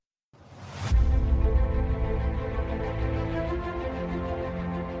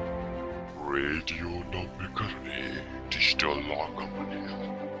Radio නම්‍යකරණයේ digital ආගමනය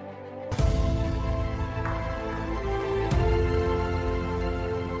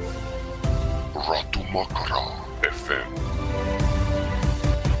රතු මකරා FM.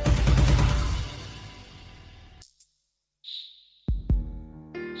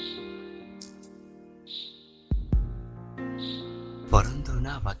 පොරොන්දු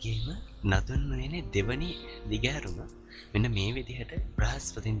වුණා වගේම නදුන්වනේ දෙවනි දිගහැරුම මෙන්න මේ විදිහට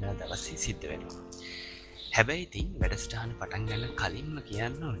බ්‍රහස්පතින්දා දවසේ සිද්ධ වෙනවා. හැබැයි ඉතින් වැඩසටහන පටන් ගන්න කලින්ම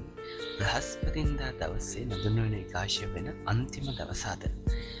කියන්න ඕනේ බ්‍රහස්පතින්දා දවසේ නදුන්වනේ විකාශය වෙන අන්තිම දවස අද.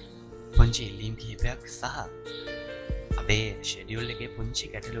 පුංචි ඉල්ලීම් කිහිපයක් සහ අපේ ෂෙඩියුල් එකේ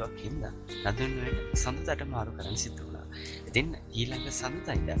පුංචි ගැටලුවක් හින්දා නදුන්වනේ සඳුදාට මාරු කරන්න සිද්ධ වුණා. ඉතින් ඊළඟ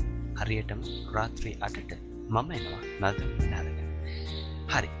සඳුදා ඉඳන් හරියටම රාත්‍රී 8ට මම එනවා නදුන්වනේ අරගෙන.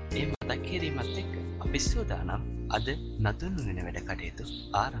 හරි, මේ මතක් කිරීමත් එක්ක අපි සූදානම් අද නදුන්වනේ වැඩ කටයුතු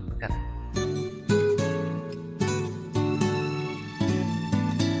ආරම්භ කරන්න.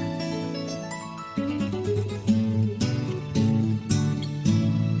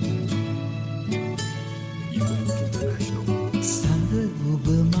 සඳ ඔබ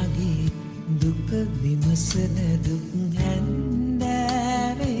මගේ දුක විමසන දුක්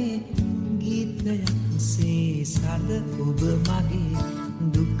හැන්දෑවේ ගීතයක්සේ සඳ ඔබ මගේ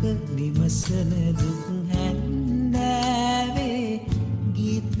දුක විමසන දුක් හැන්දෑවේ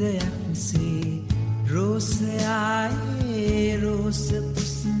ගීතයක්සේ රෝසයායේ රෝස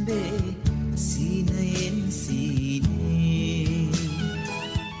පුස්බේ සීනයෙන් සීනේ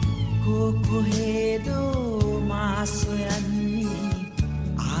කොකොහෙදෝ මාසොයන්නේ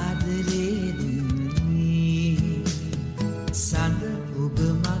ආදරේදුන්නේ සඳ ඔබ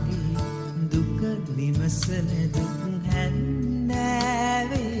මගේ දුක විමසන දුක්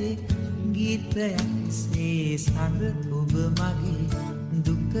හැන්දෑවේ ගීතයක්සේ සඳ ඔබ මගේ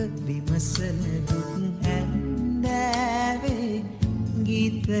දුක විමසන දුක් හැන්දෑවේ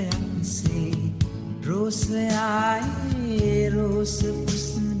ගීතයක්සේ රෝසයායේ රෝස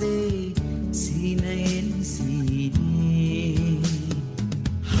පුස්බේ සීනයෙන් සීනේ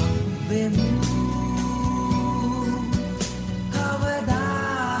හම්වෙමු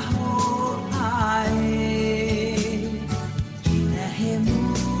කවදා හෝ ආයේ ඉනහෙමු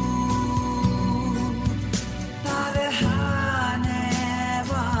තරහා නෑ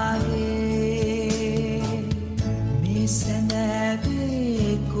වාගේ මේ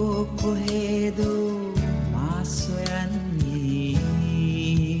සැනැවේ කොහෙදෝ මා සොයන්නේ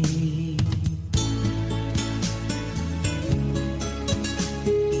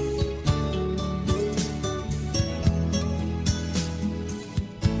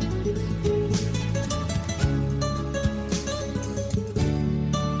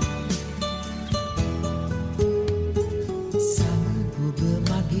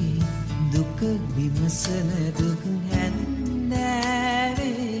විමසන දුක්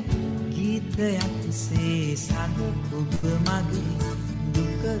හැන්දෑවේ ගීතයක්සේ සඳ ඔබ මගේ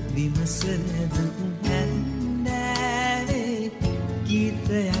දුක විමසන දුක් හැන්දෑවේ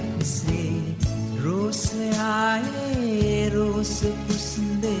ගීතයක්සේ රෝසයායේ රෝස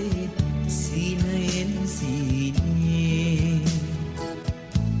පුස්බේ සීනයෙන් සීනේ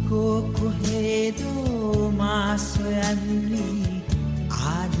කොකොහෙදෝ මා සොයන්නේ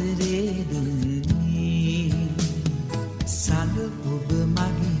ආදරේදුන්නේ සඳ ඔබ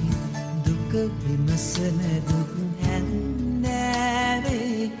මගේ දුක විමසන දුක්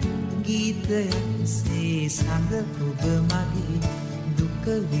හැන්දෑවේ ගීතයක්සේ සඳ ඔබ මගේ දුක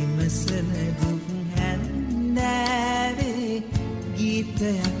විමසන දුක් හැන්දෑවේ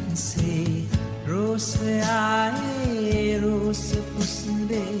ගීතයක්සේ රෝසයායේ රෝස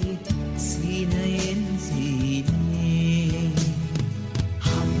පුස්බේ සීනයෙන් සීනේ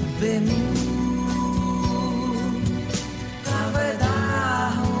හම්වෙමු කවදා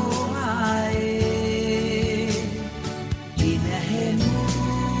හෝ ආයේ ඉනහෙමු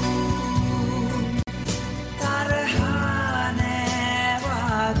තරහා නෑ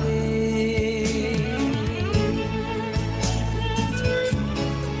වාගේ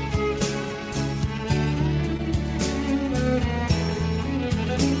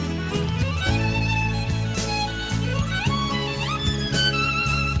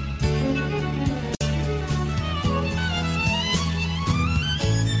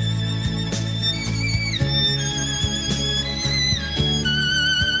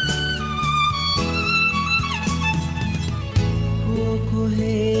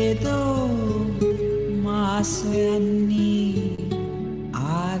කොහෙදෝ මා සොයන්නේ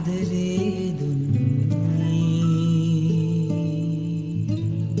ආදරේදුන්නේ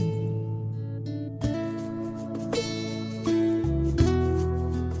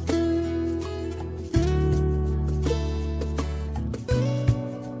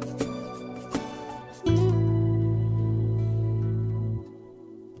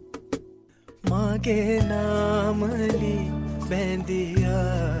මගේ නාමලි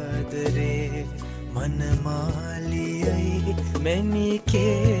බැඳියාදරේ මනමාලියයි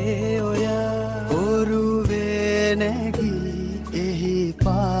මැනිකේ ඔයා ඔරුවේ නැගී එහි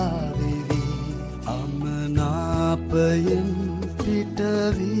පාවිවි අමනාපයෙන්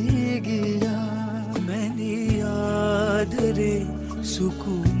පිටවී ගියා මැනියාදරේ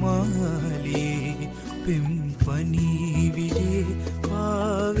සුකුමාලී පෙම්පනී විඩේ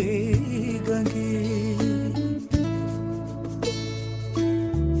පාවේ ගගේ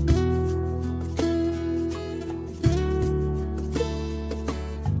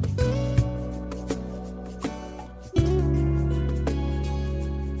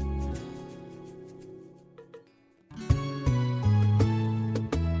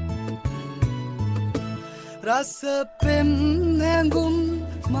රස පෙම් නැඟුම්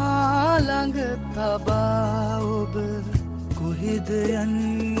මාළඟ තබා ඔබ කොහෙද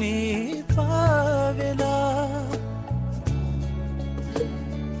යන්නේ පාවෙලා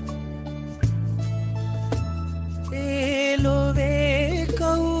ඒ ලොවේ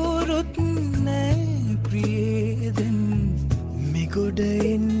කවුරුත් නෑ ප්‍රියදෙන් මිගොඩ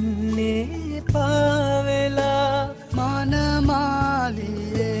එන්නේ පාවෙලා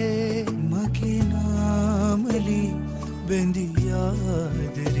මනමාලියේ මගේ නාමලි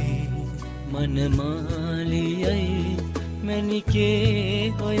බැඳියාදරේ මනමාලියයි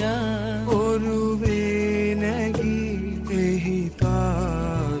මැනිකේ ඔයා ඔරුවේ නැගී එහි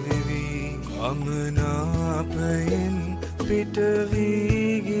පාවෙවි අමනාපයෙන්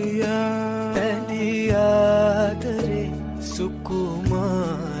පිටවී ගියා බැඳියාදරේ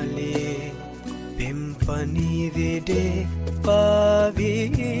සුකුමාලේ පෙම්පනී වෙඩේ පාවී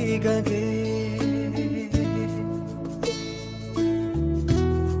ගගේ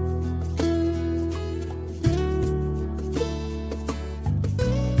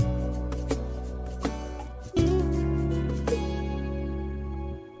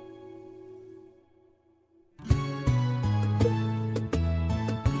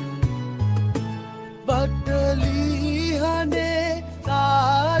බටලී හඬේ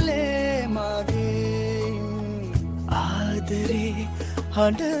තාලේ මගේ ආදරේ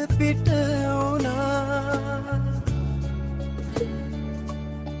හඬ පිට වුණා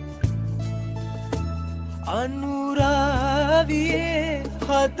අනුරාවියේ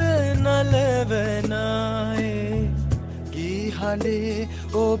හද නලවනායේ ගී හඬේ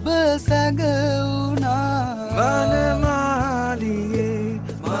ඔබ සැඟවුණා මනමාලියේ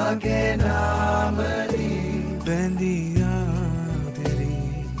මගේ නාමලි බැඳියාදරේ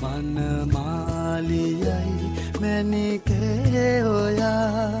මනමාලියයි මැනිකේ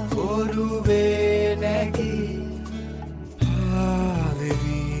ඔයා ඔරුවේ නැගී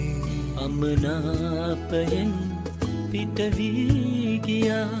පාවෙවි අමනාපයෙන් පිටවී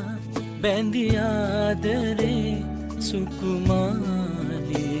ගියා බැඳියාදරේ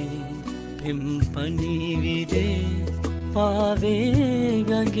සුකුමාලී පෙම්පනී විරේ පාවේ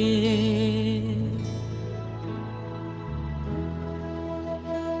ගගේ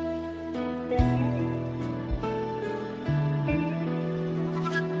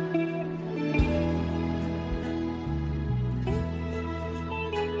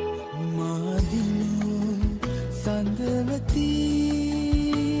මාදිනු සඳවතී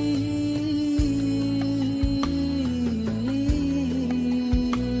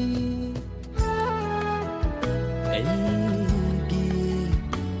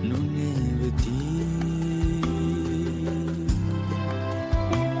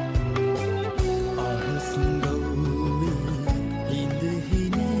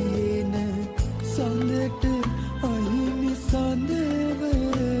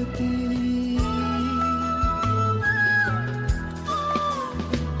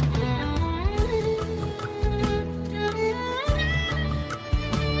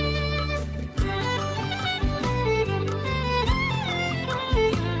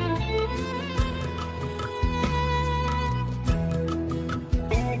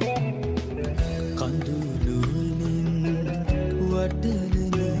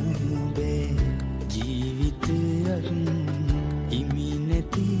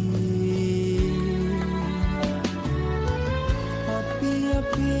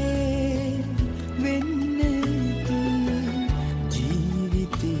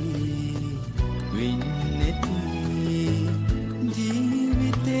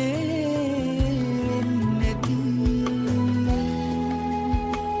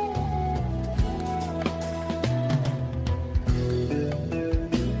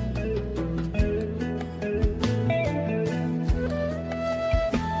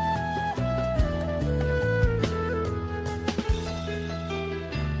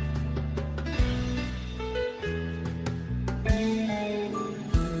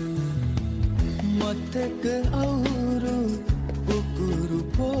මතක අවුරු පුකුරු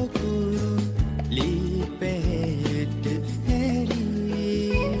පොකුරු ලී පැහැයට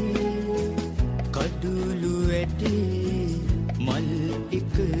හැරී කඩුළු ඇටි මල්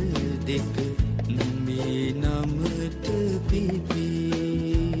එක දෙක නුඹේ නමට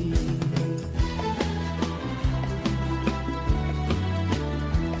පිපී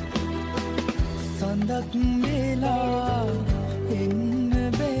සඳක් වෙලා එන්න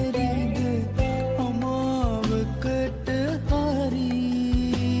බැරිද අමාවකට හරි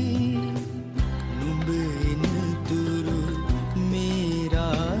නුඹ එනතුරු මේ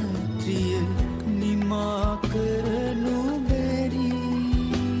රාත්‍රිය නිමා කරනු බැරි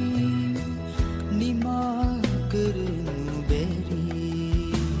නිමා කරනු බැරි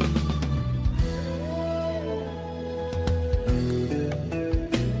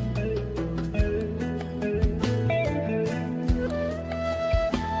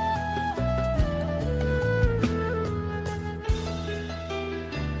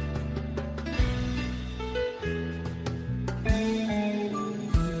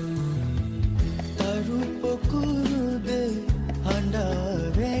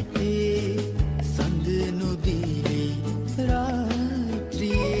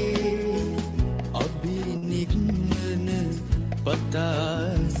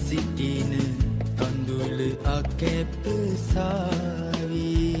සිටින කඳුල අකැප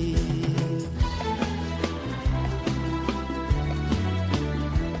සාවී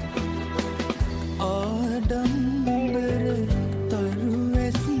ආඩම්බර තරු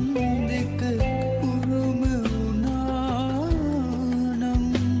ඇස් දෙක උරුම වුණානම්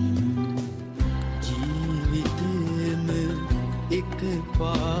ජීවිතම එක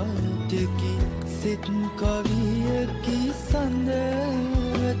පාටකි සිත් කවියකි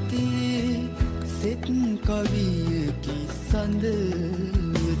සඳවති සිත් කවියකි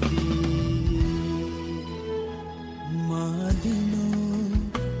සඳවති මාදිනෝ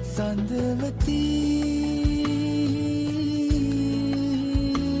සඳවති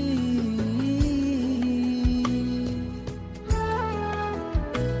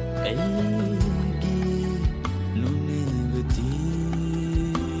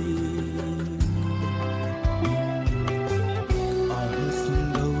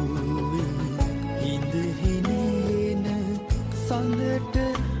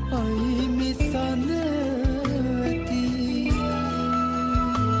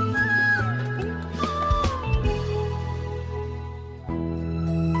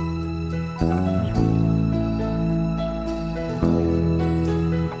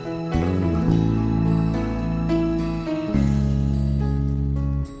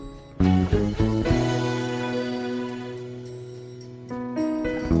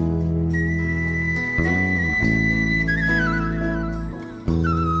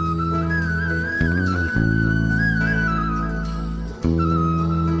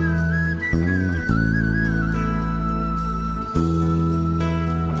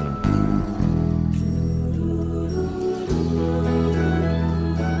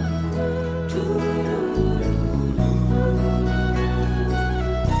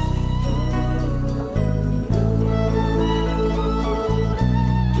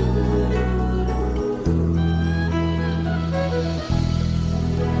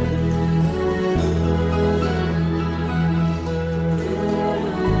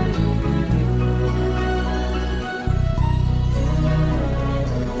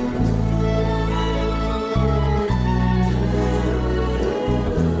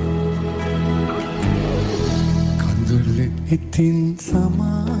ඉතින්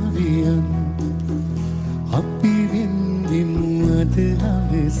සමාවියන් අපි වින්දිමු අද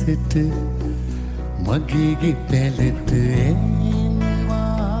හවසට මගේගේ පැලට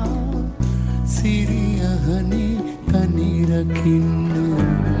එනවා සිරියහනේ තනි රකින්න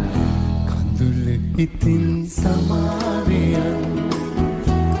කඳුල ඉතින් සමාවියන්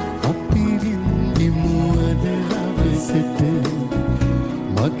අපි වින්දිමු අද හවසට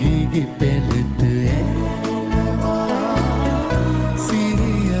මගේගේ පැලට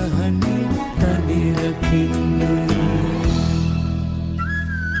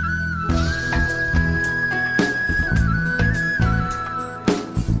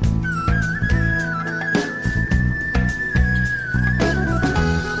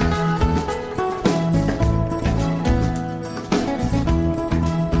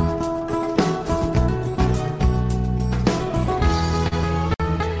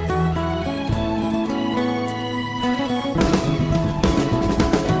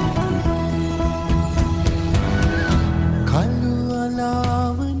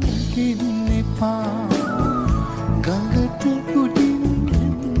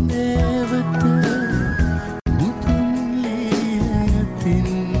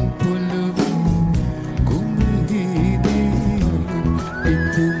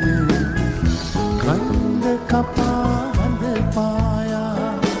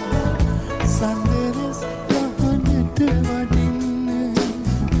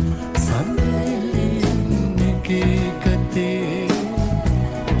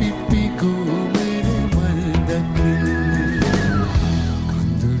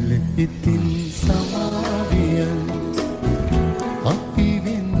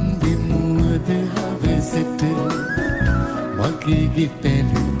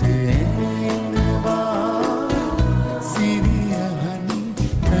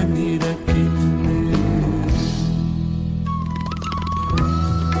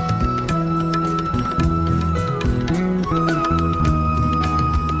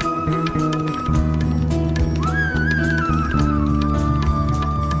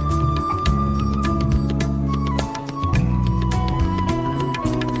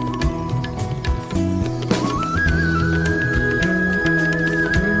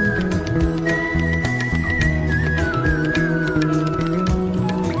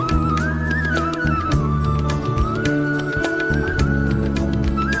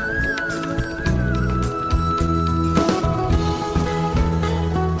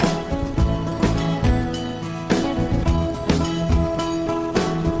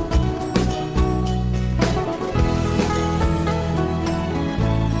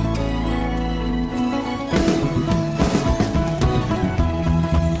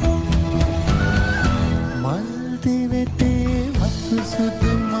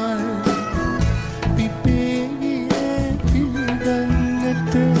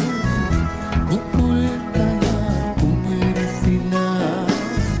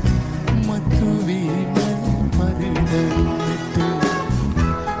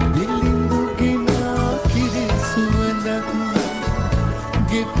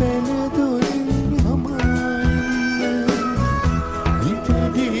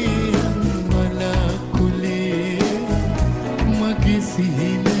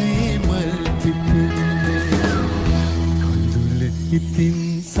ඉතින්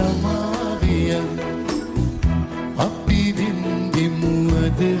සමාවියන් අපි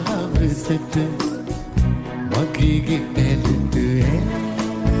වින්දිමුවද හවසට මගේගේ පැලට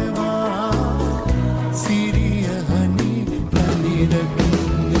ඇනවා සිරියහනි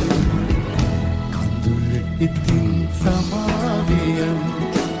පනිරකින්න කඳුල ඉතින් සමාවියන්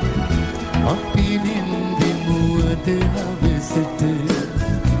අපි වින්දිමුවද හවසට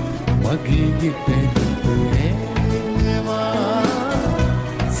මගේගේ පැලට ඇනවා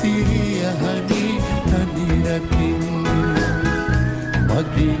සිරියහනි පනිරකින්න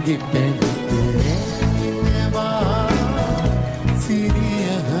මගේගේ පැලට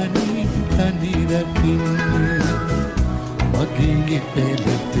සිරියහනි තනිරකින්න මගේගේ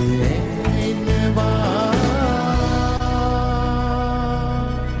පෙළට එනවා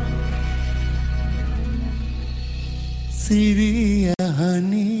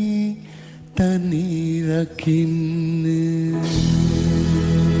සිරියහනි තනිරකින්න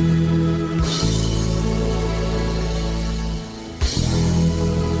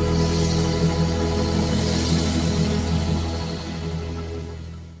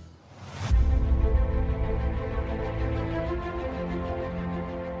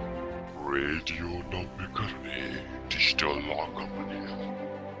රේඩියෝ නොමිකරණයේ ඩිජිටල් ආගමනය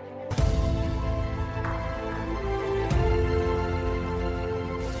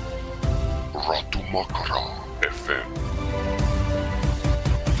රතු මකරා FM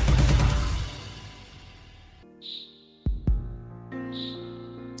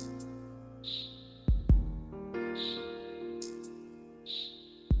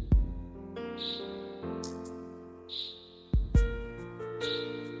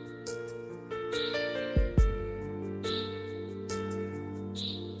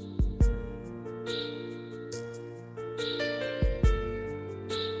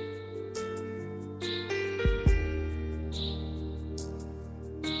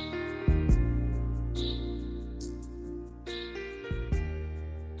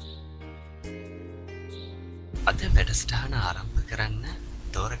අද වැඩසටහන ආරම්භ කරන්න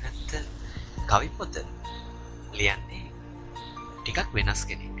තෝරගත්ත කවි පොත ලියන්නේ ටිකක් වෙනස්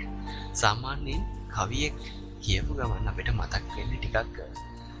කෙනෙක්. සාමාන්‍යයෙන් කවියෙක් කියපු ගමන් අපිට මතක් වෙන්නේ ටිකක්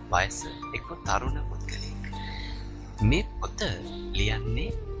වයස එක්ක තරුණ පුද්ගලයෙක්. මේ පොත ලියන්නේ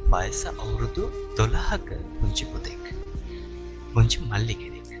වයස අවුරුදු 12ක පුංචි පුතෙක්. පුංචි මල්ලි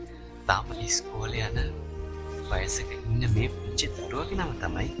කෙනෙක්. තාම ඉස්කෝලේ යන වයසක ඉන්න මේ පුංචි දරුවගේ නම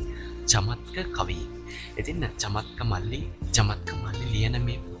තමයි චමත්ක කවි. ඉතින් චමත්ක මල්ලි ලියන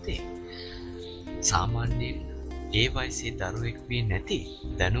මේ පොතේ සාමාන්‍යයෙන් ඒ වයසේ දරුවෙක් වී නැති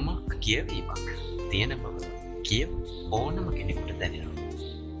දැනුමක් කියවීමක් තියෙන බව කියව ඕනම කෙනෙකුට දැනෙනවා.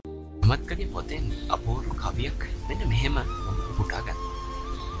 චමත්කගේ පොතෙන් අපූර්ව කවියක් මෙන්න මෙහෙම පුටා ගන්නවා.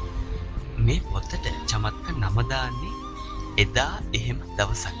 මේ පොතට චමත්ක නම දාන්නේ එදා එහෙම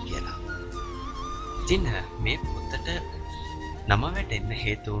දවසක් කියලා. ඉතින් මේ පොතට නම වැටෙන්න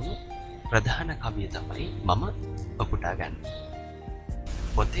හේතු වුණු ප්‍රධාන කවිය තමයි මම ඔපුටා ගන්න.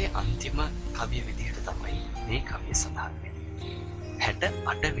 පොතේ අන්තිම කවිය විදිහට තමයි මේ කවිය සඳහන් වෙන්නේ.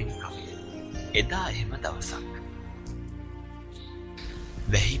 68 වෙනි කවිය. එදා එහෙම දවසක්.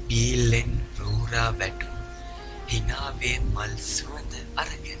 වැහි පීල්ලෙන් රූරා වැටු හිනාවේ මල් සුවඳ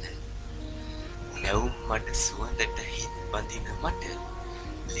අරගෙන නැවුම් මඩ සුවඳට හිත් බඳින මට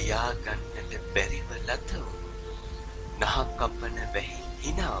ලියා ගන්නට බැරිව ලතව නහ කපන වැහි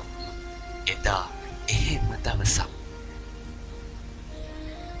හිනාව එදා එහෙම දවසක්.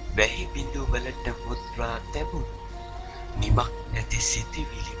 වැහි බිඳු වලට මුද්‍රා තැබුණු නිමක් නැති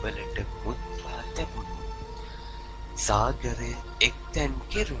සිතිවිලි වලට මුද්‍රා තැබුණු සාගරය එක්තැන්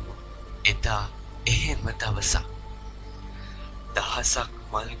කෙරුණු එදා එහෙම දවසක්. දහසක්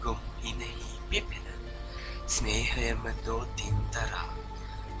මල්ගොම් හිනෙහි පිපෙන ස්නේහයම දෝතින් තරා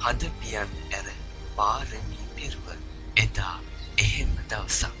හද පියන් ඇර පාරමී පිරුව එදා එහෙම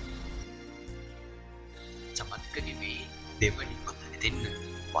දවසක්. චමත්කගේ මේ දෙවනි පොත ඉතින්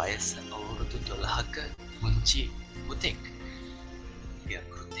වයස අවුරුදු 12ක පුංචි පුතෙක්.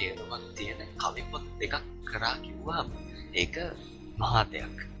 තේරුමක් තියෙන කවි පොත් දෙකක් කරා කිව්වම ඒක මහා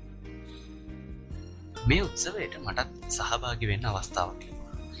දෙයක්. මේ උත්සවයට මටත් සහභාගී වෙන්න අවස්ථාවක්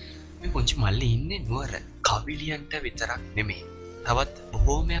ලැබුණා. මේ පුංචි මල්ලි ඉන්නේ නුවර කවිලියන්ට විතරක් නෙමෙයි. තවත්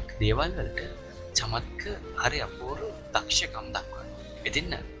බොහෝමයක් දේවල් වලට චමත්ක හරි අපූර්ව දක්ෂකම් දක්වනවා.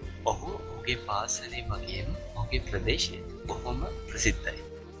 ඉතින් ඔහු ඔහුගේ පාසලේ වගේම ඔහුගේ ප්‍රදේශයේ බොහොම ප්‍රසිද්ධයි.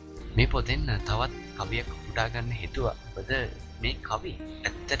 මේ පොතෙන් තවත් කවියක් උපුටා ගන්න හිතුවා. මොකද මේ කවි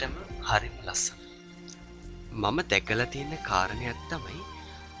ඇත්තටම හරිම ලස්සනයි. මම දැකලා තියෙන කාරණයක් තමයි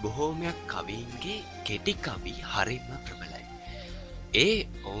බොහෝමයක් කවීන්ගේ කෙටි කවි හරිම ප්‍රබලයි. ඒ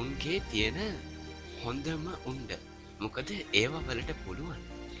ඔවුන්ගේ තියෙන හොඳම උණ්ඩ මොකද ඒවා වලට පුළුවන්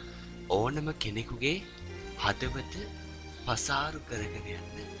ඕනම කෙනෙකුගේ හදවත පසාරු කරගෙන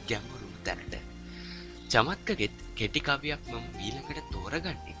යන්න ගැඹුරුම තැනට. චමත්කගෙත් කෙටි කවියක් මම ඊළඟට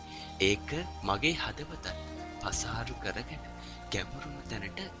තෝරගන්නේ ඒක මගේ හදවතත් පසාරු කරගෙන ගැඹුරුම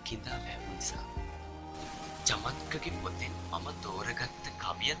තැනට කිඳා වැවුණු නිසා. චමත්කගේ පොතෙන් මම තෝරගත්ත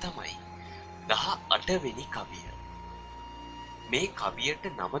කවිය තමයි 18 වෙනි කවිය. මේ කවියට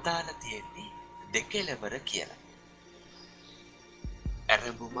නම දාලා තියෙන්නේ දෙකෙලවර කියලා.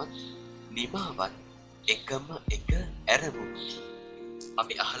 ඇරඹුමත් නිමාවත් එකම එක ඇරඹුමකි.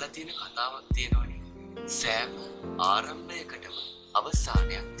 අපි අහලා තියෙන කතාවක් තියෙනවනේ. සෑම ආරම්භයකටම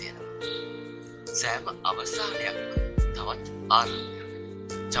අවසානයක් තියෙනවා. සෑම අවසානයක්ම තවත් ආරම්භයක්.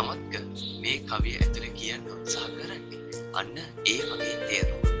 චමත්ක මේ කවිය ඇතුලේ කියන්න උත්සාහ කරන්නේ අන්න ඒ වගේ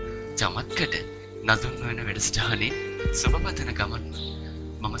තේරුම. චමත්කට නදුන් වෙන වැඩසටහනේ සුබපතන ගමන්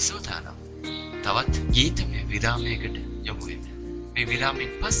මම සෝදානම්. තවත් ගීතමය විරාමයකට යමු වෙන්න. මේ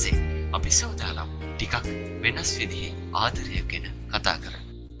විරාමයෙන් පස්සේ අපි සෝදානම් ටිකක් වෙනස් විදිහේ ආදරය ගැන කතා කරන්න.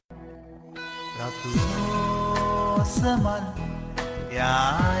 රතුසමල්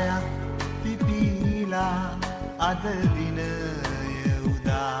යායක් පිපිලා අද දිනය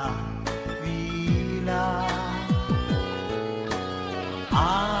උදා වීලා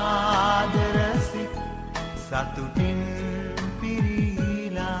ආදරසිත සතුටින්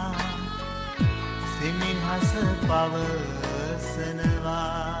පිරීලා සෙමිහස පවසනවා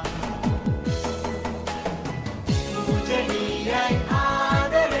පූජනීයයි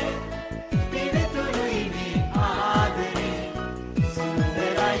ආදරේ පිළිතුරුයි මේ ආදරේ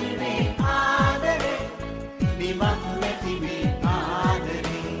සුන්දරයි මේ ආදරේ නිමක් නැති මේ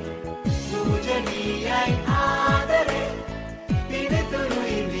ආදරේ පූජනීයයි ආදරේ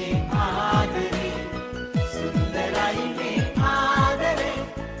පිළිතුරුයි මේ ආදරේ සුන්දරයි මේ ආදරේ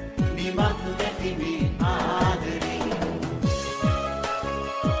නිමක් නැති මේ ආදරේ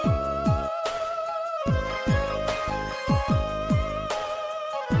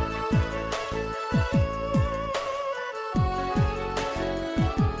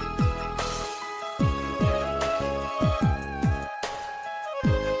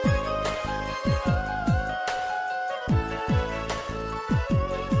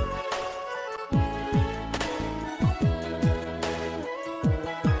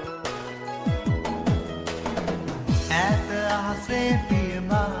අහසේ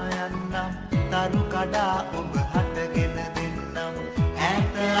පියමා යන්නම් තරු කඩා ඔබ හටගෙන දෙන්නම්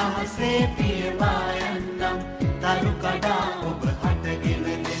ඈත අහසේ පියමා යන්නම් තරු කඩා ඔබ හටගෙන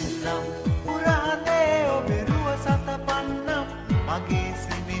දෙන්නම් පුරානේ ඔබේ රුව සතපන්නම් මගේ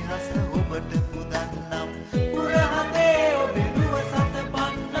සිනහස ඔබට පුදන්නම් පුරානේ ඔබේ රුව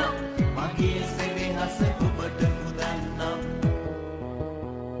සතපන්නම් මගේ සිනහස ඔබට පුදන්නම්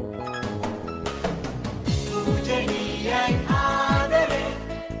පූජනීයයි ආදරේ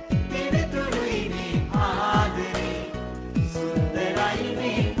පිළිතුරුයි මේ ආදරේ සුන්දරයි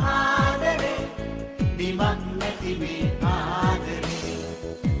මේ ආදරේ නිමක් නැති මේ ආදරේ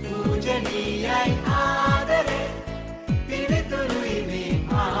පූජනීයයි ආදරේ පිළිතුරුයි මේ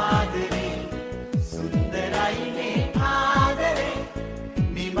ආදරේ සුන්දරයි මේ ආදරේ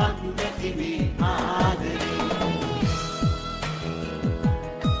නිමක් නැති මේ ආදරේ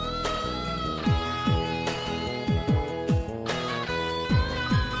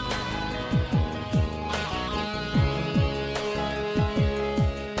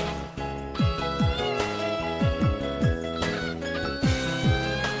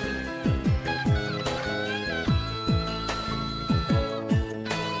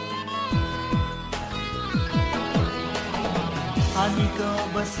අනික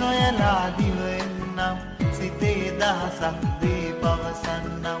ඔබ සොයලා දිවෙන්නම් සිතේ දහසක් දේ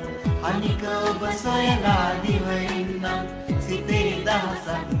පවසන්නම් අනික ඔබ සොයලා දිවෙන්නම් සිතේ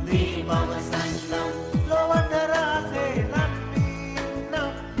දහසක් දේ පවසන්නම් ලොවට රාසේ ලන්වීනම්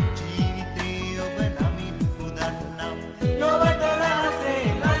ජීවිතේ ඔබ නමින් පුදන්නම් ලොවට රාසේ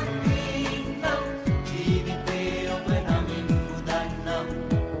ලන්වීනම් ජීවිතේ ඔබ නමින් පුදන්නම්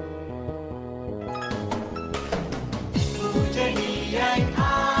පූජනීයයි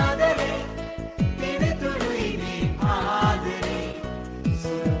ආදරේ පිළිතුරුයි මේ ආදරේ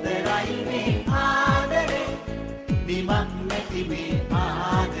සුන්දරයි මේ ආදරේ නිමක් නැති මේ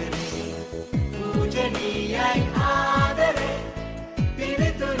ආදරේ පූජනීයයි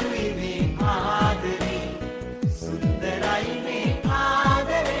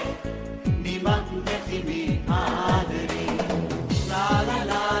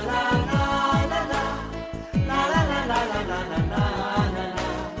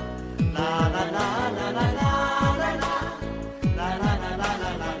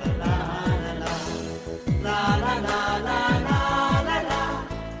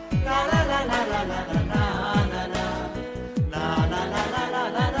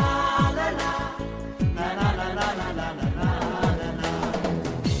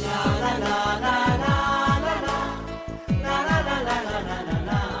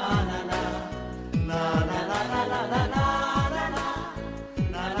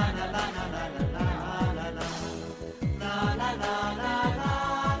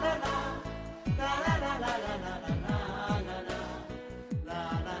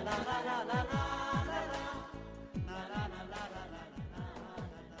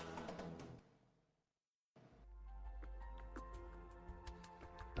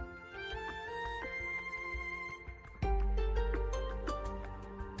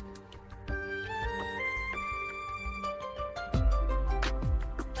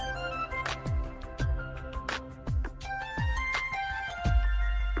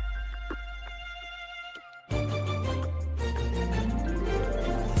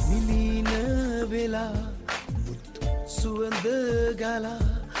ගලා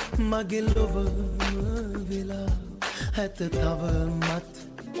මගේ ලොව වෙලා ඇත තවමත්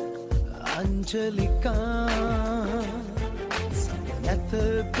අංජලිකා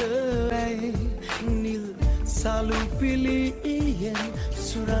නැතකයි නිල් සලු පිළියෙන්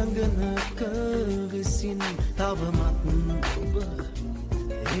සුරංගනක විසින් තවමත් ඔබ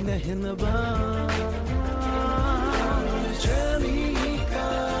එනහෙන බා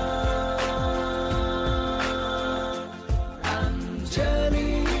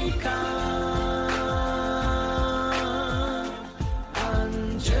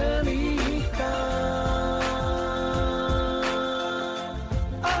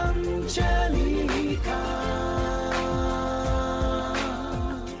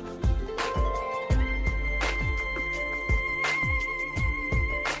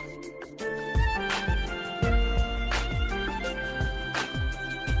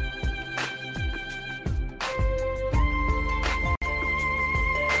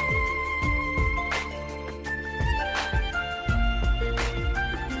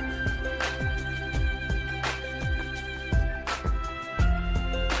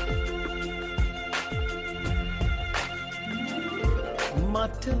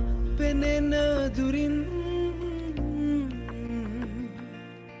මට පෙනෙන දුරින්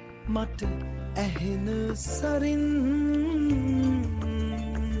මට ඇහෙන සරින්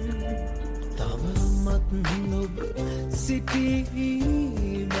තවමත් ඔබ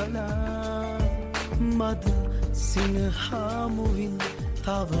සිටී බලා මද සිනහාමුවින්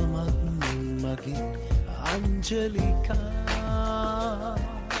තවමත් මගේ අංජලිකා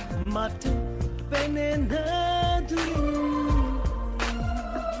මට පෙනෙන දුරින්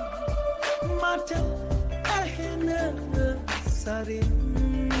මට ඇහෙන සරින්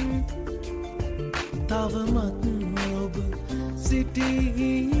තවමත් ඔබ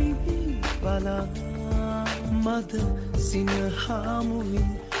සිටී බලා මද සිනහාමුවින්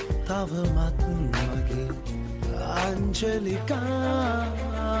තවමත් මගේ අංජලිකා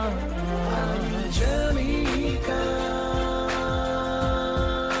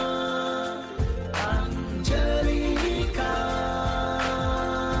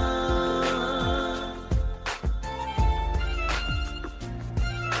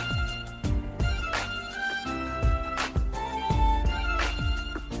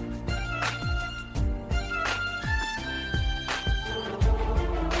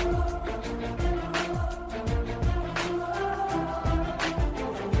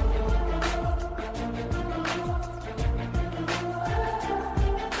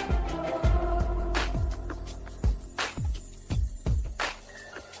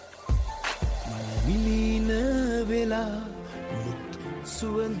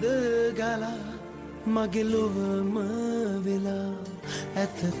සුවඳ ගලා මගේ ලොවම වෙලා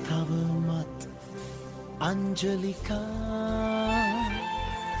ඇත තවමත් අංජලිකා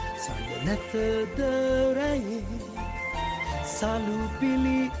සඳ නැතද රැයේ සලු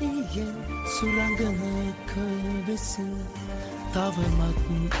පිළියෙන් සුරංගනක විසින් තවමත්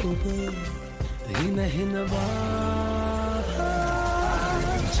ඔබ හිනහෙනවා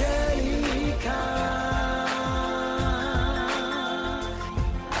අංජලිකා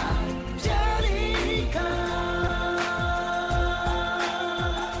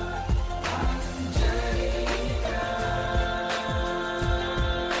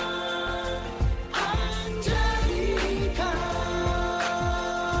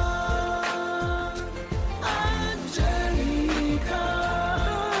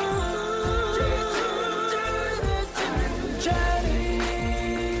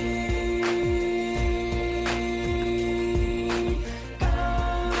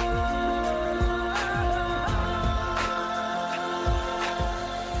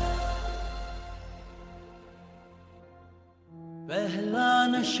पहला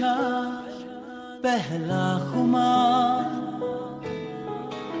नशा पहला खुमार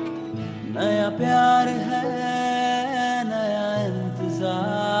नया प्यार है नया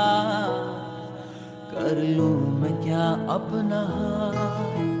इंतजार कर लूं मैं क्या अपना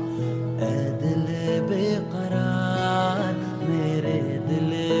ऐ दिल बेकरार मेरे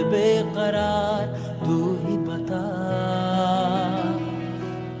दिल बेकरार तू ही बता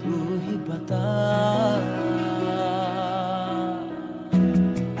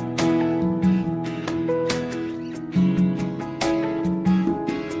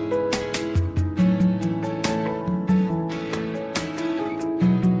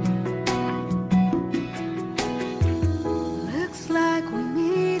Looks like we meet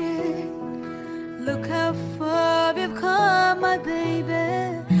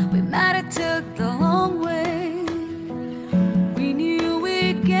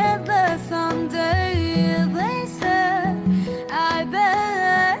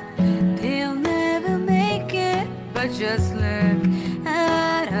just look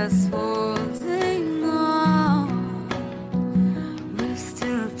at us holding on. We're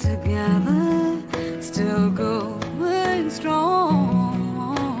still together, still going strong.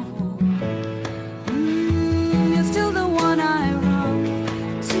 You're still the one I run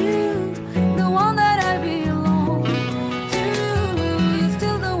to, the one that I belong to. You're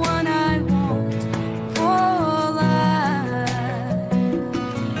still the one I want for life.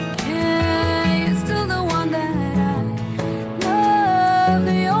 Yeah, you're still the one that I love,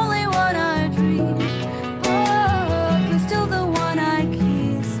 the only one I dream of. You're still the one I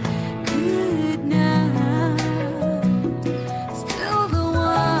kiss goodnight. Still the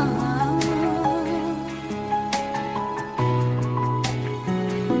one.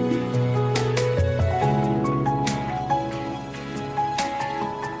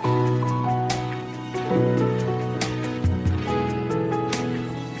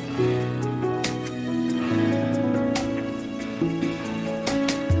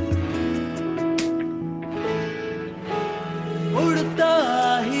 उड़ता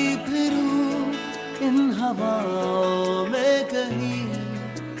ही फिरूं इन हवाओं में कहीं,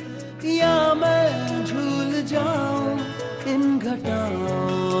 या मैं झूल जाऊं इन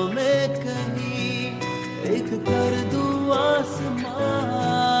घटाओं में कहीं। एक कर दूं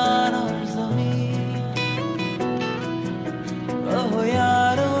आसमान और जमीन, कहो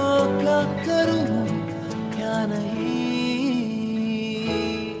यारों क्या करूं क्या नहीं।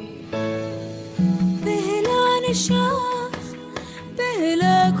 पहला नशा,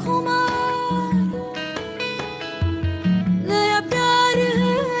 पहला खुमार, नया प्यार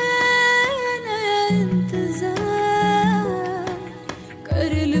है, नया इंतजार।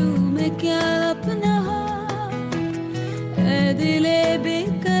 कर लूं मैं क्या अपना, ऐ दिले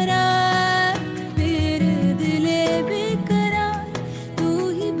बेकरार, मेरे दिले बेकरार। तू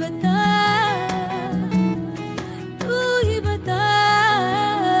ही बता, तू ही बता।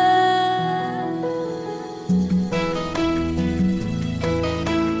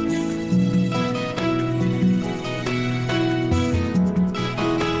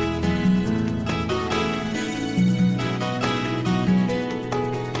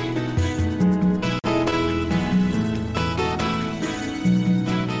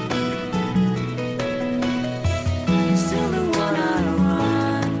 You're still the one I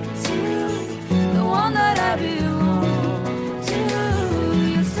run to, the one that I belong to.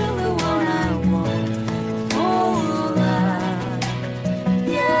 You're still the one I want for life.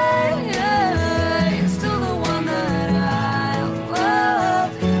 Yeah, yeah. You're still the one that I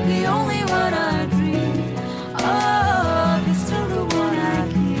love, the only one I dream of. You're still the one I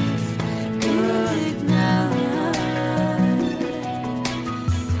kiss goodnight.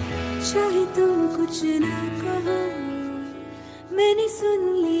 चाहे तुम कुछ ना कहो, मैंने सुन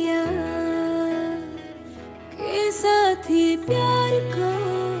लिया के साथी प्यार को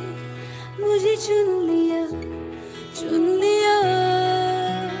मुझे चुन लिया, चुन लिया,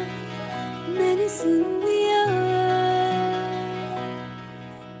 मैंने सुन लिया।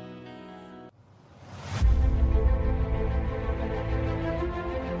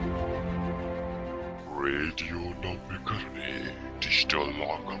 रेडियो नौबिकरणे डिजिटल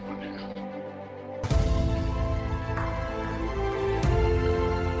आगमने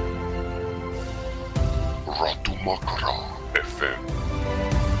Ratu Makara FM.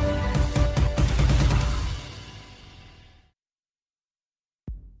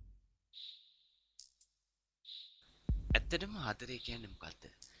 ඇත්තටම ආදරය කියන්නේ මොකක්ද?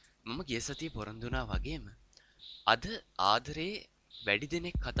 මම ගිය සතියේ පොරොන්දු වුණා වගේම අද ආදරේ වැඩි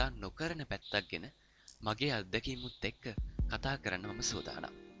දෙනෙක් කතා නොකරන පැත්තක් ගැන මගේ අත්දැකීමුත් එක්ක කතා කරන්න මම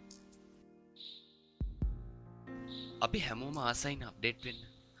සූදානම්. අපි හැමෝම ආසයින් අප්ඩේට් වෙන්න.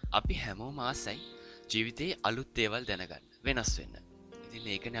 අපි හැමෝම ආසයි ජීවිතේ අලුත් දේවල් දැනගන්න, වෙනස් වෙන්න. ඉතින්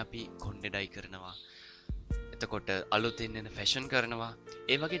ඒකනේ අපි කොණ්ඩෙඩයි කරනවා. එතකොට අලුතෙන් එන ෆැෂන් කරනවා.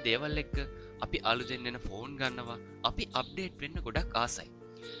 ඒ වගේ දේවල් එක්ක අපි අලුතෙන් එන ෆෝන් ගන්නවා. අපි අප්ඩේට් වෙන්න ගොඩක් ආසයි.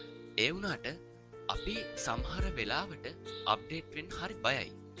 ඒ වුණාට අපි සමහර වෙලාවට අප්ඩේට් වෙන්න හරි බයයි.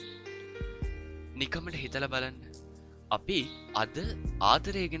 නිකමට හිතලා බලන්න. අපි අද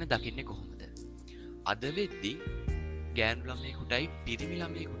ආදරය ගැන දකින්නේ කොහොමද? අද වෙද්දි ගෑනු ළමයෙකුටයි පිරිමි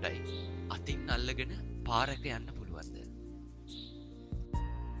ළමයෙකුටයි අතින් අල්ලගෙන පාරක යන්න පුළුවන්ද?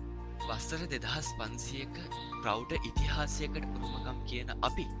 වසර 2500ක ප්‍රෞಢ ඉතිහාසයකට උරුමකම් කියන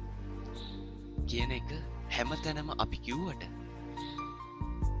අපි කියන එක හැමතැනම අපි කිව්වට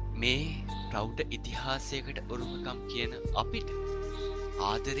මේ ප්‍රෞද්ධ ඉතිහාසයකට උරුමකම් කියන අපිට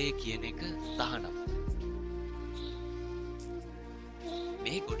ආදරය කියන එක තහනම්.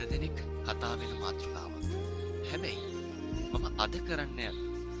 මේ ගොඩ දෙනෙක් කතා වෙන මාතෘකාවක්. හැබැයි මම අද කරන්න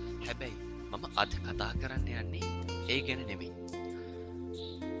හැබැයි මම අද කතා කරන්න යන්නේ ඒ ගැන නෙමෙයි.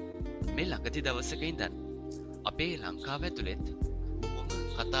 මේ ළඟති දවසක ඉඳන් අපේ ලංකාව ඇතුළෙත් බොහොම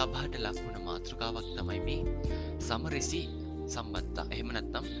කතාබහට ලක් වුණ මාතෘකාවක් තමයි මේ සමරැසි සම්බන්ධතා. එහෙම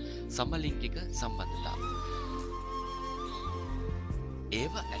නැත්නම් සමලිංගික සම්බන්ධතා.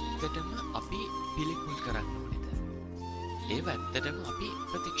 ඒව ඇත්තටම අපි පිළිකුල් කරන්න ඕනේද? ඒව ඇත්තටම අපි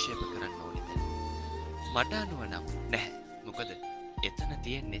ප්‍රතික්ෂේප කරන්න ඕනේද? මට අනුව නම් නැහැ. මොකද එතන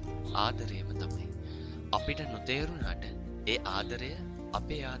තියෙන්නේ ආදරයම තමයි. අපිට නොතේරුණාට ඒ ආදරය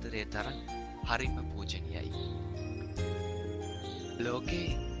අපේ ආදරය තරම් හරිම පූජනීයයි. ලෝකේ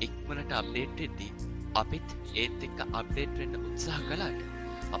ඉක්මනට අප්ඩේට් වෙද්දී අපිත් ඒත් එක්ක අප්ඩේට් වෙන්න උත්සාහ කළාට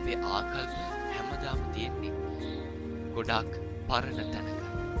අපේ ආකල්ප හැමදාම තියෙන්නේ ගොඩාක් පරණ තැනක.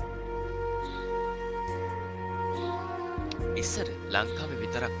 ඉස්සර ලංකාවේ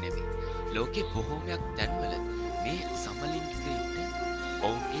විතරක් නෙමෙයි ලෝකේ බොහෝමයක් තැන්වල මේ සමලිංගිකයින්ට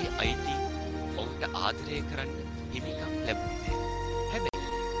ඔවුන්ගේ අයිති ඔවුන්ට ආදරය කරන්න හිමිකම් ලැබුණේ. හැබැයි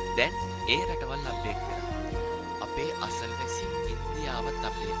දැන් ඒ රටවල් අප්ඩේට් කරා. අපේ අසල්වැසි ඉන්දියාවත්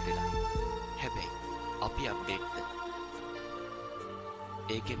අප්ඩේට් වෙලා. හැබැයි අපි අප්ඩේට්ද?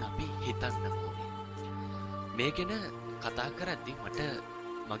 ඒ ගැන අපි හිතන්න ඕනේ. මේ ගැන කතා කරද්දී මට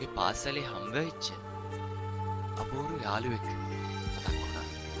මගේ පාසලේ හම්බවෙච්ච අපූර්ව යාළුවෙක් මතක් වුණා.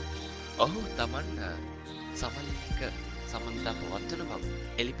 ඔහු Taman සමලිංගික සම්බන්ධතා පවත්වන බව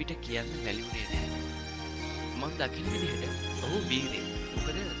එලිපිට කියන්න බැලිුනේ නැහැ. මම දකින විදිහට ඔහු වීරයෙක්.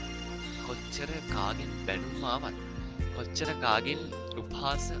 මොකද කොච්චර කාගෙන් බැනුම් ආවත් කොච්චර කාගෙන්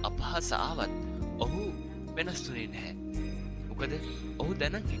උපහාස අපහාස ආවත් ඔහු වෙනස් වුණේ නැහැ. මොකද ඔහු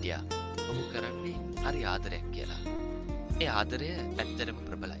දැනන් හිටියා ඔහු කරන්නේ හරි ආදරයක් කියලා. ඒ ආදරය ඇත්තටම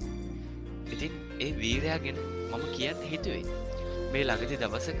ප්‍රබලයි. ඉතින් ඒ වීරයා ගැන මම කියන්න හිතුවේ මේ ළඟදී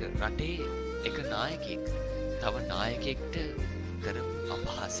දවසක රටේ එක නායකයෙක් තව නායකයෙක්ට කරපු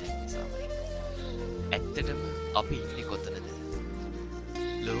අපහාසයක් නිසායි. ඇත්තටම අපි ඉන්නේ කොතනද?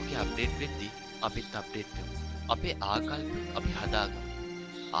 ලෝකෙ අප්ඩේට් වෙද්දී අපිත් අප්ඩේට් වෙමු. අපේ ආකල්ප අපි හදාගමු.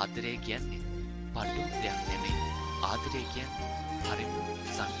 ආදරය කියන්නේ පටු දෙයක් නෙමෙයි. ආදරය කියන්නේ හරිම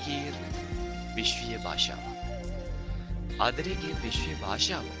සංකීර්ණ විශ්වීය භාෂාවක්. ආදරය කියන විශ්වීය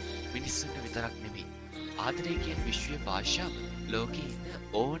භාෂාව මිනිස්සුන්ට විතරක් නෙමෙයි. ආදරය කියන විශ්වීය භාෂාව ලෝකේ ඉන්න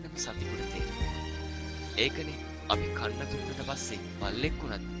ඕනම සතෙකුට තේරෙනවා. ඒකනේ අපි කන්න දුන්නට පස්සේ බල්ලෙක්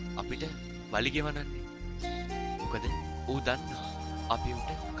වුණත් අපිට බලි ගෙවනන්නේ. මොකද ඌ දන්නවා අපි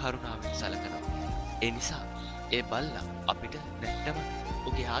උට කරුණාවෙන් සලකනවා. ඒ නිසා ඒ බල්ලා අපිට නැට්ටම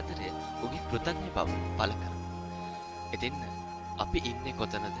උගේ ආදරය උගේ කෘතඥ බව පළ කරනවා. ඉතින් අපි ඉන්නේ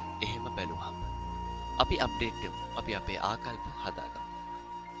කොතනද? එහෙම බැලුවහම අපි අප්ඩේට් වෙමු. අපි අපේ ආකල්ප හදාගමු.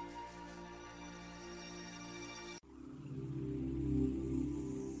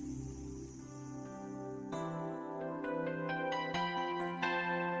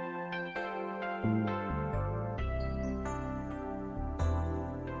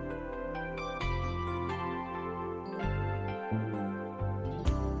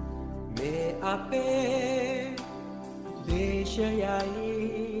 මේ අපේ දේශයයි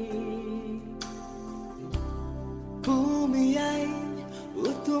භූමියයි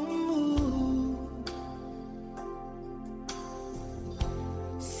උතුම් වූ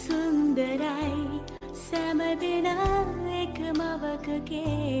සුන්දරයි සෑමදෙනා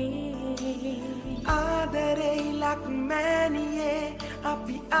එකමවකගේ ආදරේ ලක්මෑනියේ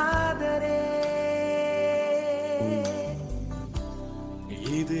අපි ආදරේ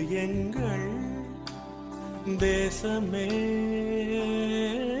இது எங்கள் தேசமே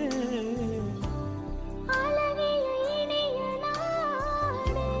அழகிய இனிய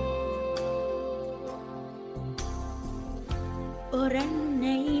நாடே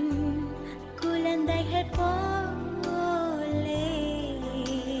ஒரண்ணையின் குழந்தைகள் போலே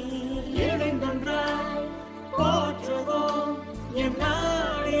இணைந்தொன்றாய் போற்றுவோம் என்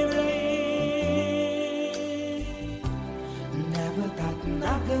நாடிலே නැවතත්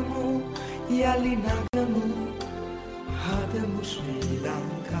නගමු යලි නගමු හදමු ශ්‍රී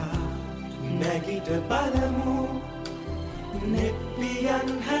ලංකා නැගිට බලමු නෙප්පියන්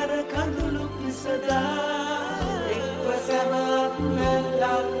හැර කඳුළු පිසදා එක්ව සැමත්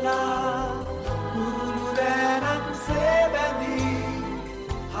නැල්ලල්ලා කුරුළු රෑනම් සේබැදී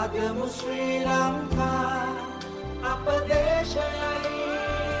හදමු ශ්‍රී ලංකා අප දේශයයි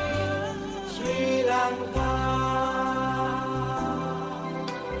ශ්‍රී ලංකා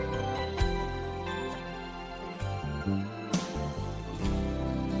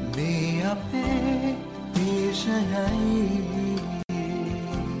මේ අපේ දේශයයි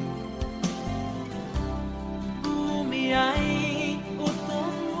භූමියයි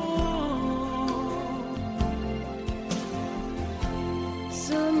උතුම් වූ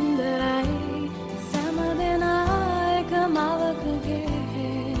සුන්දරයි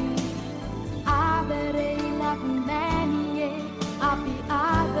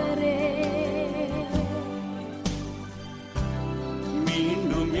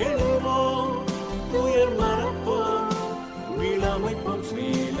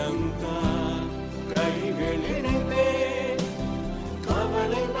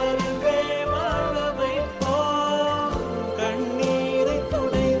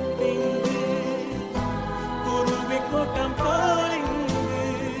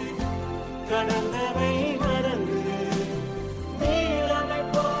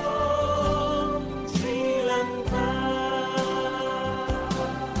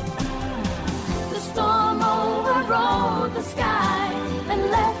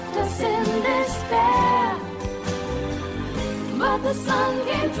the sun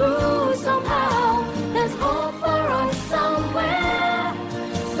came through somehow. There's hope for us somewhere,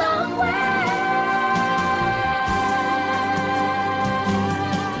 somewhere.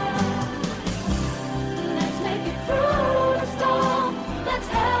 Let's make it through the storm. Let's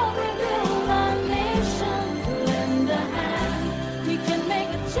help rebuild our nation. Lend a hand, we can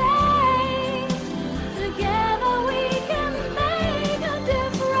make a change. Together we can make a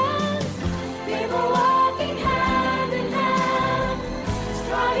difference. People walking hand in hand,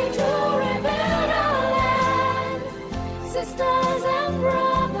 striving to rebuild our land. Sisters and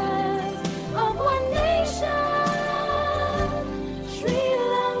brothers of one nation, Sri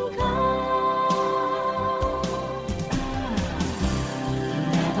Lanka.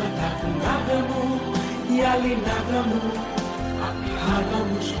 නගමු යලි නගමු අපි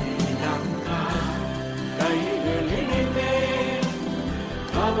හදමු ශ්‍රී ලංකා කයිගලිනේ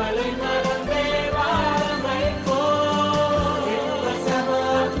කවලේ නරඹේ වාරමයිකෝ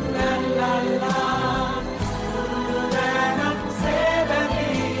ඉවසවත් නල්ලලා උරුදෑනම් සේවනි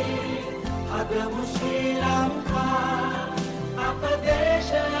හදමු ශ්‍රී ලංකා අප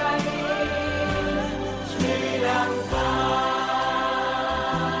දේශයයි ශ්‍රී ලංකා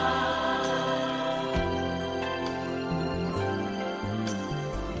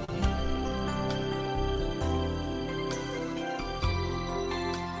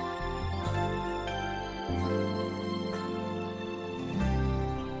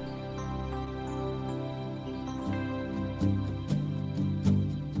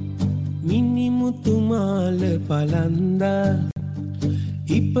මිනිමුතුමාල පලන්ද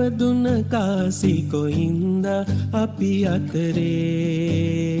ඉපදුන කාසි කොයින්ද අපි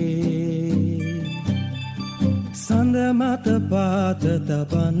අතරේ සඳ මත පාත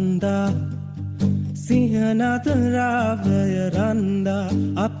තබන්දා සිංහනත රාවය රන්දා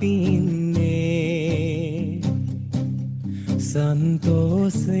අපි ඉන්නේ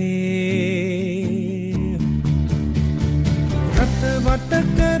සන්තෝසේ රට වට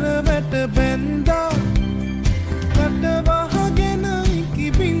කර වැට බැන්දා කට වහගෙන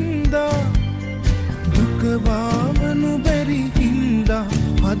ඉකිබින්දා දුක වාවනු බැරි හින්දා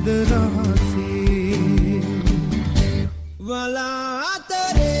අද රහසේ වලා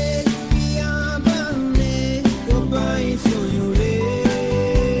අතරේ පියාඹන්නේ ඔබයි සොයුරේ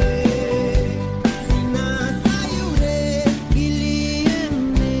සිනාසයුරේ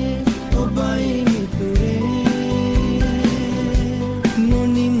ගිලියන්නේ ඔබයි මිතුරේ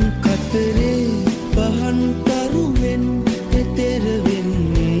නොනින් කතරේ පහන් තරුවෙන් එතෙර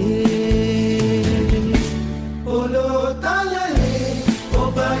වෙන්නේ ඔලෝ තලලේ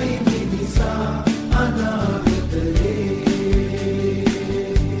ඔබයි මිනිසා අනාගතේ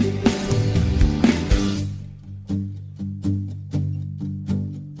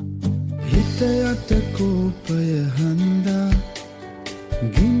හිත යට කෝපය හන්දා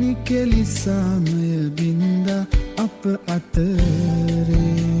ගිනි කෙලි සාමය බින්දා අප අතරේ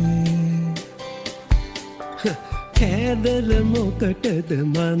කෑදර මොකටද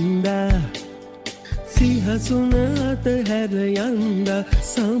මන්දා සිහසුන අතහැර යන්දා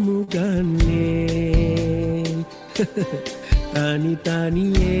සමුගන්නේ තනි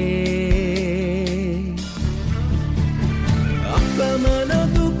තනියේ අපමණ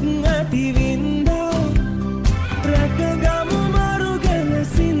දුක් ඇතිවින්දා රැකගමු මරු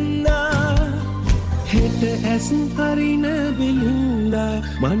ගැලසින්දා හෙට ඇස් හරින බිලින්දා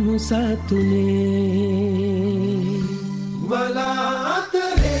මනුසතුනේ වලා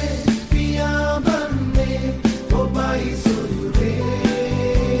අතරේ පියාඹන්නේ ඔබයි සොයුරේ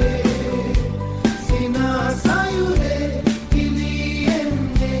සිනාසයුරේ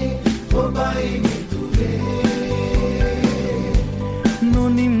ගිලියන්නේ ඔබයි මිතුරේ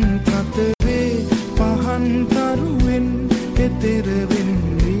නොනින් කතරේ පහන් තරුවෙන් එතෙර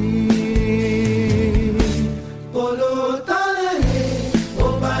වෙන්නේ පොළො තලයේ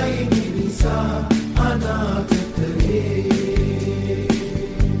ඔබයි මිනිසා අනාගතේ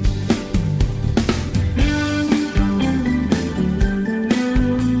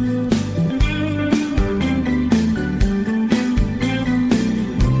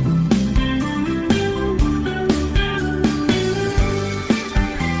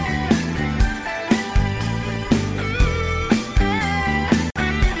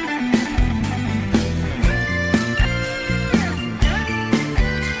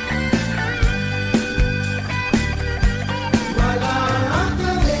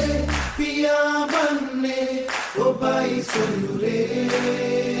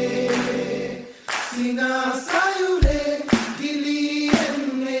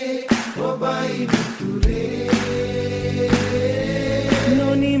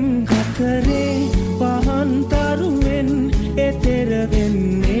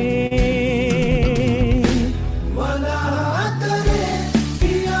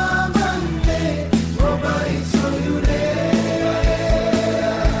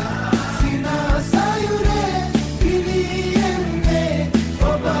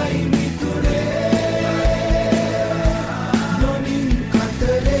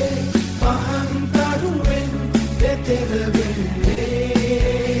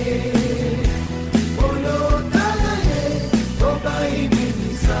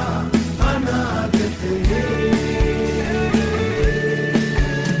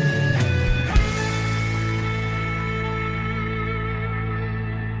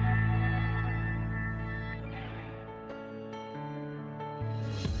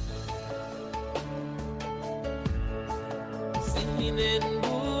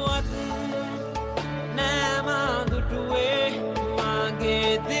කිසිවක් නෑ මා දුටුවේ මාගේ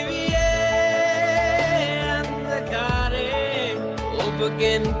දිවියේ අන්ධකාරේ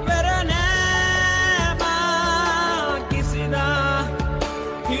ඔබගෙන් පෙර නෑ මා කිසිදා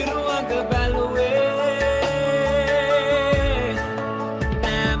හිරුවක බැලුවේ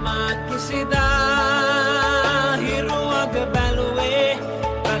නෑ මා කිසිදා හිරුවක බැලුවේ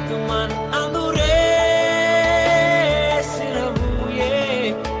රතුමන් අඳුරේ සිරවූයේ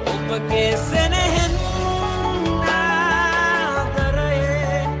ඔබගේ සෙනෙහෙන්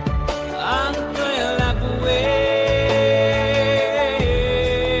ආදරයේ අන්තය ලැබුවේ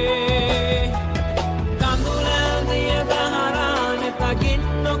කඳුලැදිය දහරාන තකින්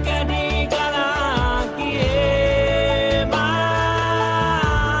නොකැඩී ගලා ගියේ මා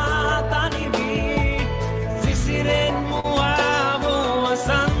තනි වී සිසිරෙන් මුවා වූ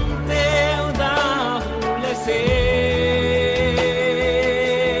වසන්තේ උදා වූ ලෙසේ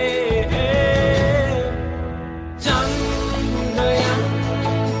චන්ද්‍රයන්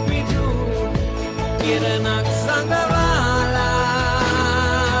පිදු කිරණක් සඟවාලා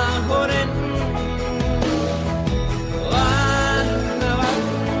හොරෙන් වන්නවත්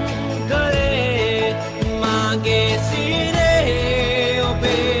කරේ මාගේ සිරේ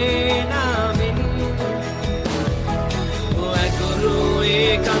ඔබේ නාමෙන්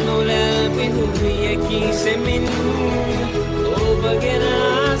වැකුරුවේ කඳුල පිදුවිය කිසෙමින් ඔබගෙන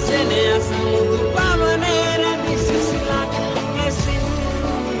සෙනෙහස මුදු පවනේ රැඳි සිසිලක් ලෙසින්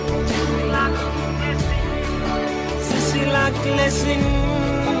සිසිලක් ලෙසින්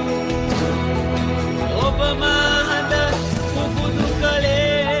ඔබ මාහද පුබුදු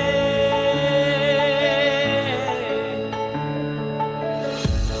කළේ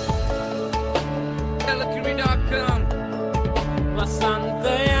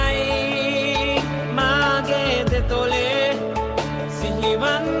වසන්තයයි මාගේ දෙතොලේ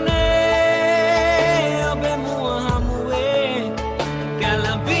සිහිවන්නේ ඔබ මුව හමුවේ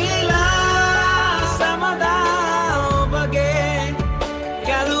කැළඹිලා සමදා ඔබගේ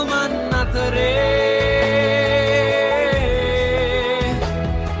කැළුමන් අතරේ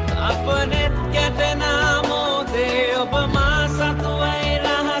අපනෙත් ගැටෙන මොහොතේ ඔබ මා සතුවයි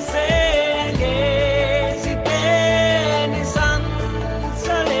රහසේගේ සිතේ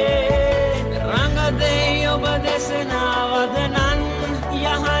නිසංසලේ රඟදෙයි ඔබ දෙසනා වදනන්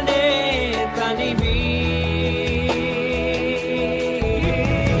යහනේ තනි වී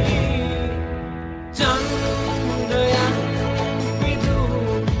චන්ද්‍රයන් පිදු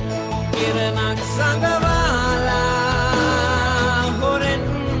කිරණක් සඟවාලා හොරෙන්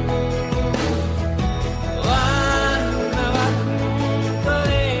වන්නවත්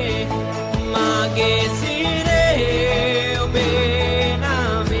කරේ මාගේ සිරේ ඔබේ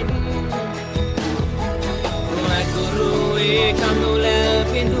නාමෙන් වැකුරුවේ කඳුල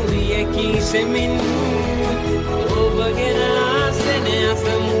පිදුවිය කිසෙමින් ඔබගෙන සෙනෙහස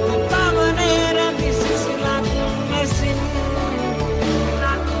මුදු පවනේ රැඳි සිසිලක් ලෙසින්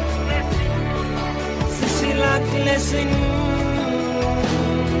සිසිලක් ලෙසින්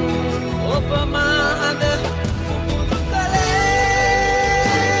ඔබ මාහද පුබුදු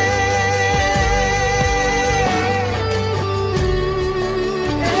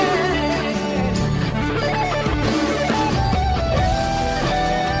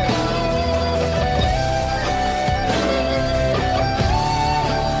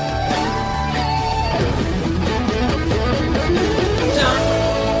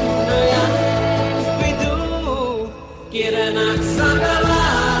චන්ද්‍රයන් පිදු කිරණක්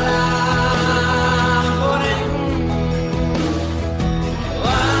සඟවාලා හොරෙන්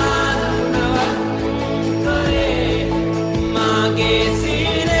වන්නවත් කරේ මාගේ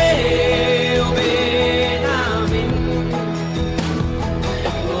සිරේ ඔබේ නාමෙන්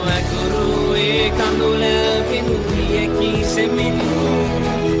වැකුරුවේ කඳුල පිදුවිය කිසෙමින්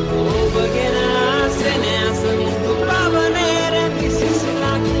ඔබගෙන සෙනෙහස මුදු පවනේ රැඳි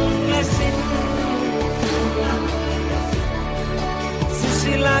සිසිලක් ලෙසින්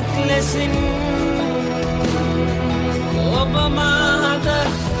සිසිලක් ලෙසින් ඔබ මාහද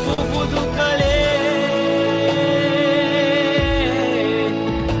පුබුදු කළේ